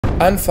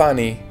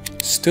Unfunny,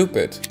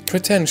 stupid,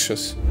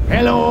 pretentious.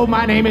 Hello,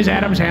 my name is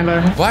Adam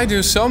Sandler. Why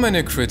do so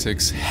many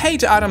critics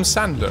hate Adam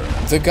Sandler?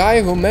 The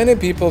guy who many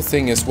people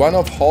think is one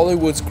of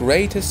Hollywood's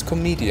greatest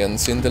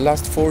comedians in the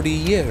last 40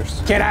 years.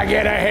 Can I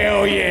get a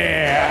hell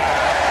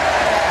yeah?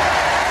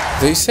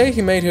 They say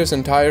he made his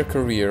entire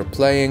career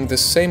playing the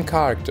same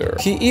character.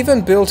 He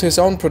even built his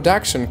own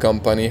production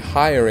company,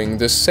 hiring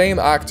the same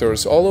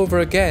actors all over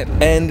again.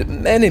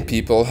 And many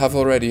people have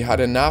already had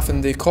enough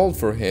and they called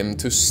for him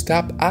to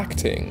stop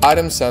acting.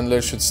 Adam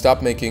Sandler should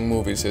stop making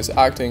movies, his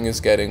acting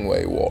is getting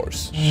way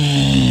worse.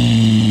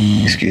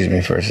 Excuse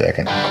me for a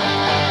second.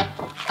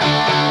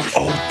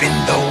 Open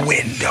the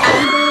window.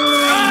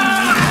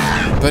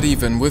 But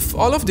even with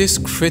all of this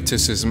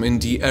criticism in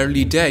the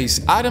early days,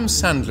 Adam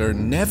Sandler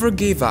never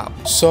gave up.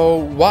 So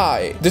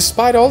why,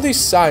 despite all these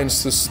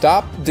signs to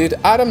stop, did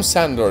Adam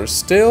Sandler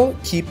still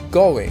keep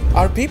going?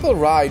 Are people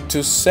right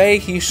to say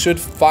he should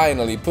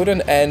finally put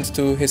an end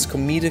to his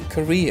comedic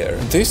career?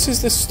 This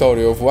is the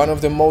story of one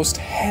of the most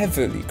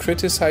heavily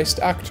criticized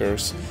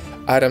actors,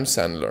 Adam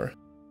Sandler.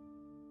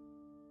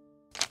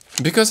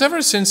 Because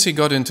ever since he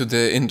got into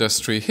the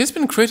industry, he's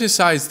been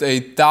criticized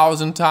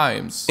 1,000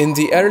 times. In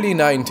the early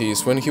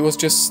 90s, when he was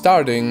just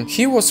starting,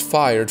 he was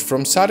fired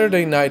from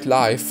Saturday Night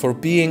Live for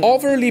being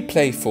overly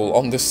playful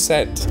on the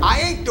set. I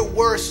ain't the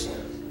worst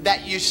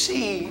that you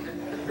see.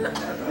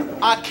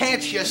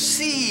 Can't you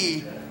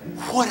see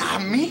what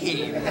I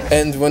mean?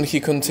 And when he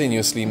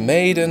continuously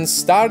made and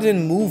starred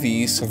in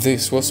movies,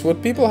 this was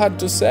what people had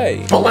to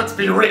say. But let's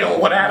be real,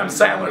 what Adam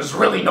Sandler's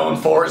really known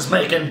for is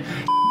making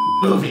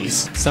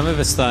movies. Some of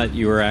us thought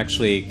you were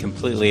actually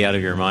completely out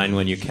of your mind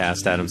when you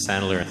cast Adam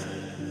Sandler.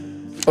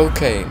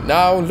 Okay,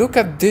 now look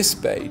at this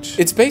page.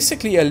 It's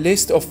basically a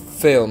list of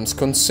films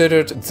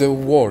considered the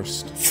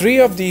worst. 3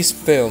 of these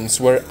films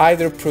were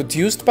either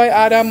produced by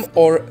Adam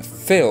or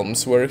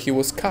films where he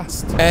was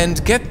cast.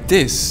 And get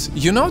this,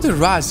 you know the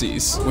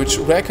Razzies, which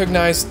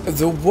recognized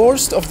the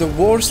worst of the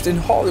worst in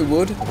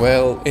Hollywood?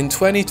 Well, in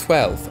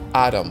 2012,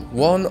 Adam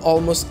won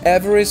almost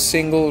every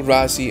single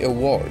Razzie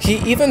award. He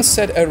even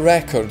set a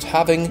record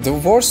having the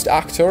worst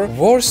actor,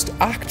 worst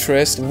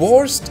actress,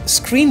 worst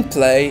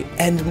screenplay,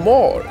 and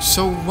more.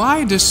 So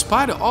why,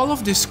 despite all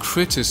of this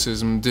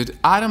criticism, did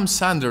Adam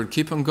Sandler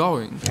keep on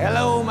going?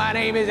 Hello, my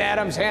name is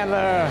Adam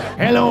Sandler.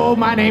 Hello,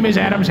 my name is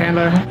Adam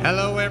Sandler.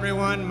 Hello,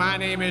 everyone. My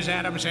name is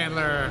Adam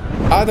Sandler.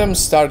 Adam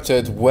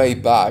started way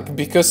back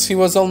because he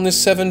was only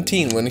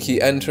 17 when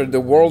he entered the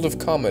world of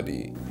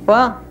comedy.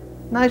 Well,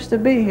 nice to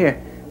be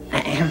here.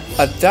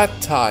 At that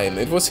time,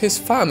 it was his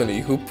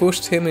family who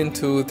pushed him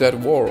into that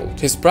world.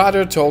 His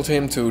brother told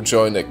him to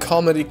join a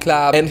comedy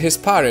club, and his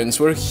parents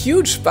were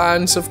huge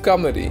fans of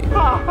comedy.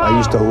 I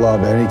used to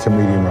love any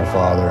comedian my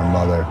father and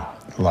mother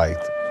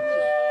liked.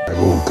 Like,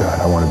 oh God,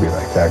 I want to be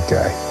like that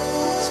guy.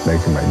 It's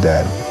making my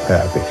dad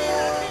happy.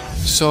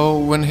 So,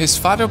 when his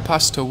father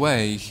passed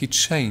away, he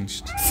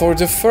changed. For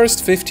the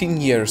first 15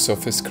 years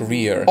of his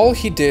career, all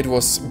he did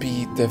was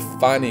be the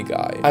funny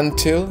guy.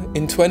 Until,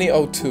 in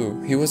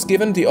 2002, he was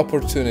given the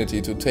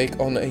opportunity to take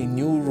on a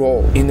new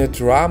role in a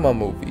drama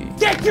movie.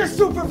 Get your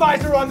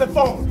supervisor on the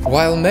phone!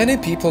 While many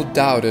people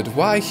doubted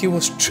why he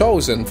was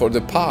chosen for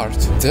the part,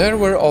 there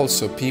were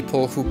also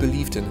people who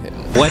believed in him.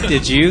 What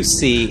did you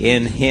see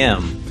in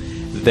him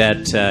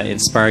that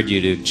inspired you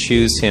to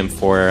choose him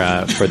for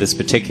this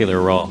particular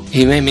role?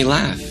 He made me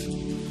laugh.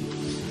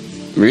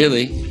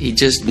 Really, he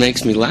just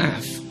makes me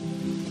laugh.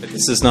 But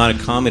this is not a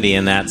comedy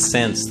in that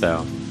sense,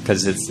 though,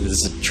 because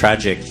it's a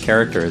tragic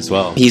character as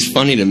well. He's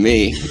funny to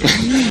me.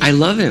 I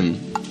love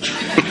him.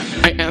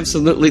 I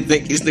absolutely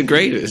think he's the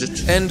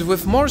greatest. And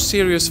with more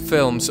serious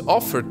films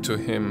offered to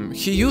him,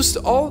 he used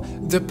all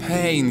the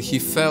pain he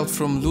felt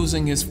from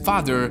losing his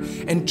father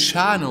and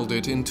channeled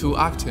it into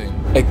acting.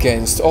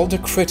 Against all the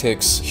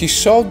critics, he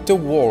showed the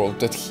world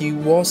that he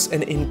was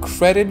an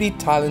incredibly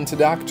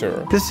talented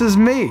actor. This is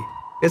me.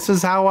 This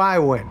is how I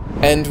win.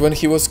 And when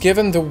he was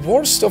given the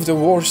worst of the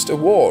worst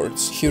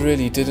awards, he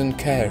really didn't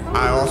care.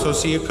 I also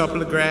see a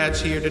couple of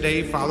grads here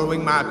today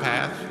following my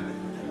path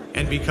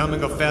and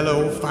becoming a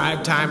fellow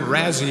 5-time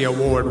Razzie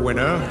Award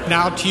winner. And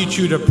I'll teach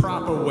you the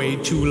proper way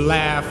to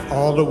laugh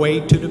all the way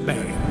to the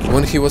bank.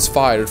 When he was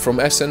fired from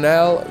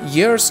SNL,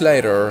 years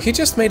later, he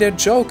just made a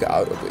joke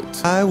out of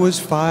it. I was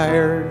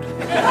fired.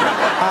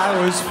 I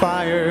was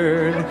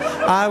fired.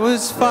 I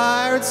was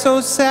fired,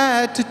 so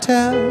sad to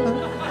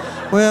tell.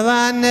 Well,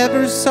 I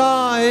never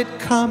saw it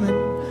coming.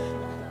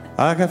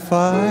 I got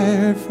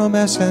fired from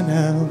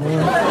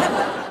SNL.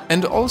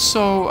 And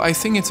also, I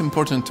think it's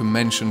important to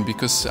mention,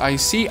 because I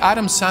see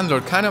Adam Sandler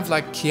kind of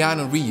like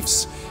Keanu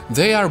Reeves.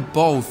 They are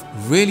both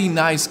really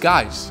nice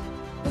guys.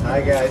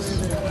 Hi, guys.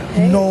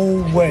 Hey.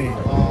 No way.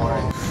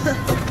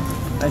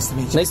 Nice to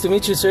meet you. Nice to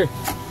meet you, sir.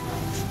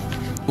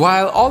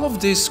 While all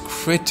of this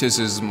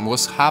criticism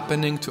was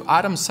happening to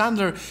Adam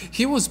Sandler,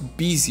 he was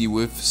busy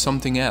with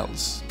something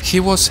else.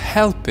 He was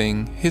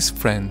helping his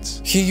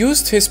friends. He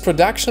used his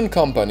production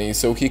company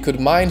so he could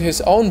mind his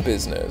own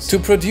business, to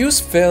produce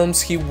films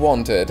he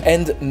wanted,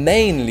 and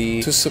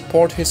mainly to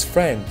support his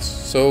friends,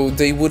 so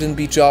they wouldn't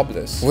be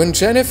jobless. When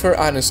Jennifer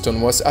Aniston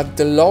was at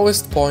the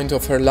lowest point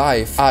of her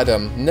life,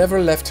 Adam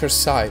never left her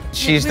side.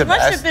 She's the best.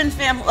 We must have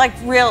been like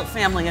real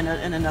family in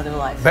another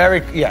life.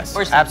 Very, yes,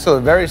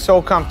 absolutely. Very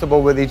so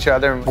comfortable with each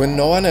other. When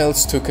no one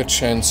else took a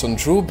chance on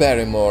Drew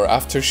Barrymore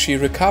after she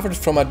recovered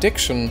from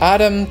addiction,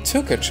 Adam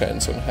took a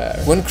chance on her.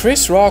 When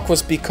Chris Rock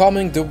was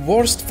becoming the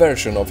worst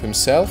version of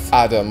himself,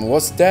 Adam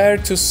was there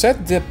to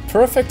set the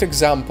perfect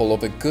example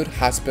of a good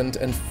husband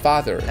and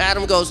father.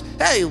 Adam goes,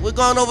 "Hey, we're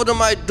going over to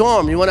my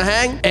dorm. You want to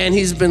hang?" And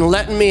he's been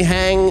letting me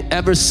hang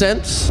ever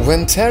since.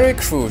 When Terry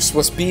Crews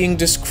was being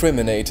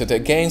discriminated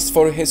against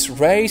for his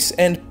race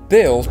and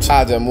build,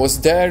 Adam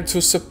was there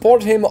to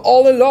support him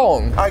all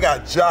along. I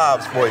got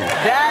jobs for you.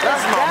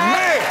 That's my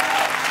man.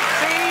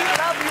 See,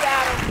 love you,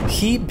 Adam.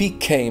 He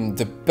became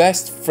the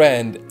best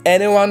friend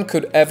anyone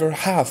could ever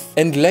have,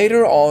 and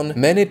later on,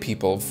 many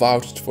people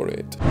vouched for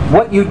it.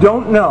 What you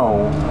don't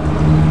know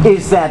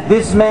is that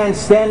this man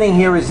standing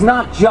here is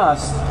not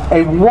just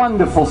a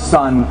wonderful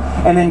son,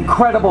 an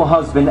incredible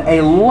husband,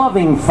 a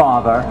loving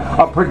father,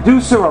 a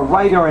producer, a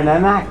writer, and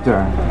an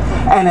actor,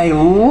 and a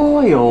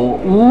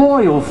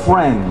loyal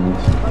friend.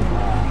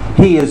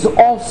 He is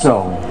also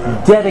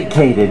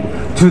dedicated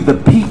to the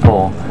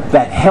people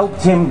that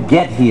helped him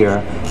get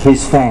here,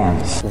 his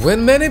fans.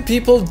 When many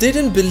people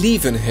didn't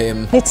believe in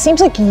him, it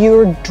seems like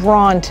you're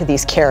drawn to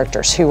these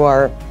characters who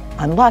are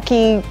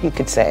unlucky, you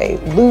could say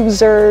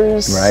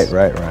losers.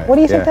 Right. What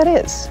do you think that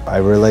is? I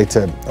relate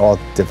to all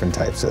different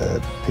types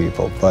of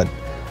people, but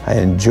I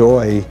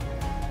enjoy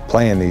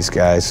playing these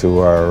guys who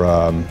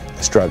are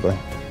struggling.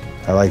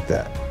 I like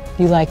that.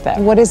 You like that.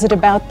 What is it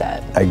about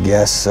that? I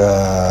guess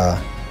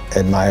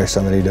admire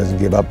somebody who doesn't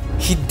give up.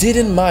 He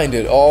didn't mind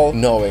it all,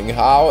 knowing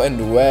how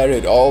and where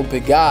it all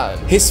began.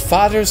 His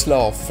father's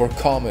love for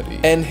comedy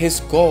and his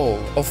goal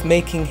of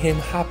making him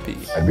happy.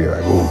 I'd be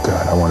like, oh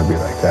God, I want to be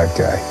like that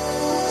guy.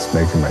 It's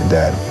making my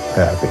dad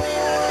happy.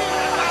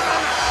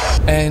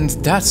 And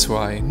that's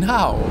why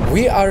now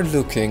we are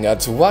looking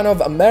at one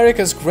of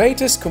America's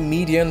greatest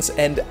comedians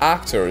and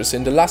actors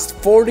in the last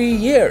 40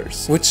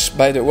 years, which,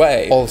 by the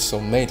way,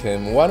 also made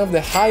him one of the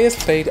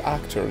highest paid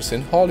actors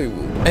in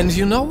Hollywood. And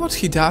you know what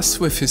he does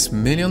with his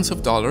millions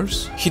of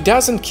dollars? He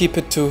doesn't keep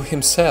it to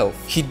himself.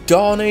 He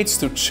donates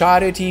to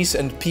charities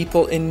and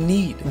people in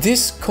need.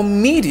 This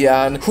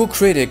comedian, who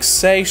critics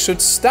say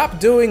should stop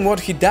doing what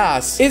he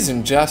does,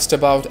 isn't just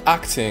about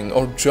acting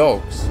or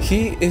jokes.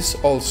 He is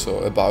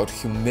also about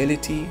humility,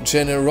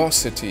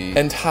 generosity,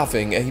 and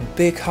having a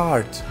big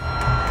heart.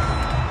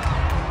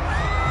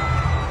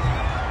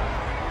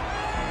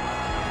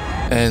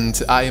 And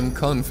I am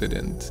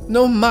confident,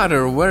 no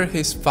matter where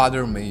his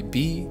father may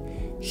be,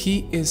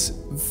 he is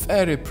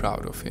very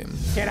proud of him.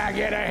 Can I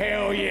get a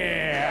hell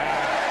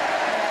yeah?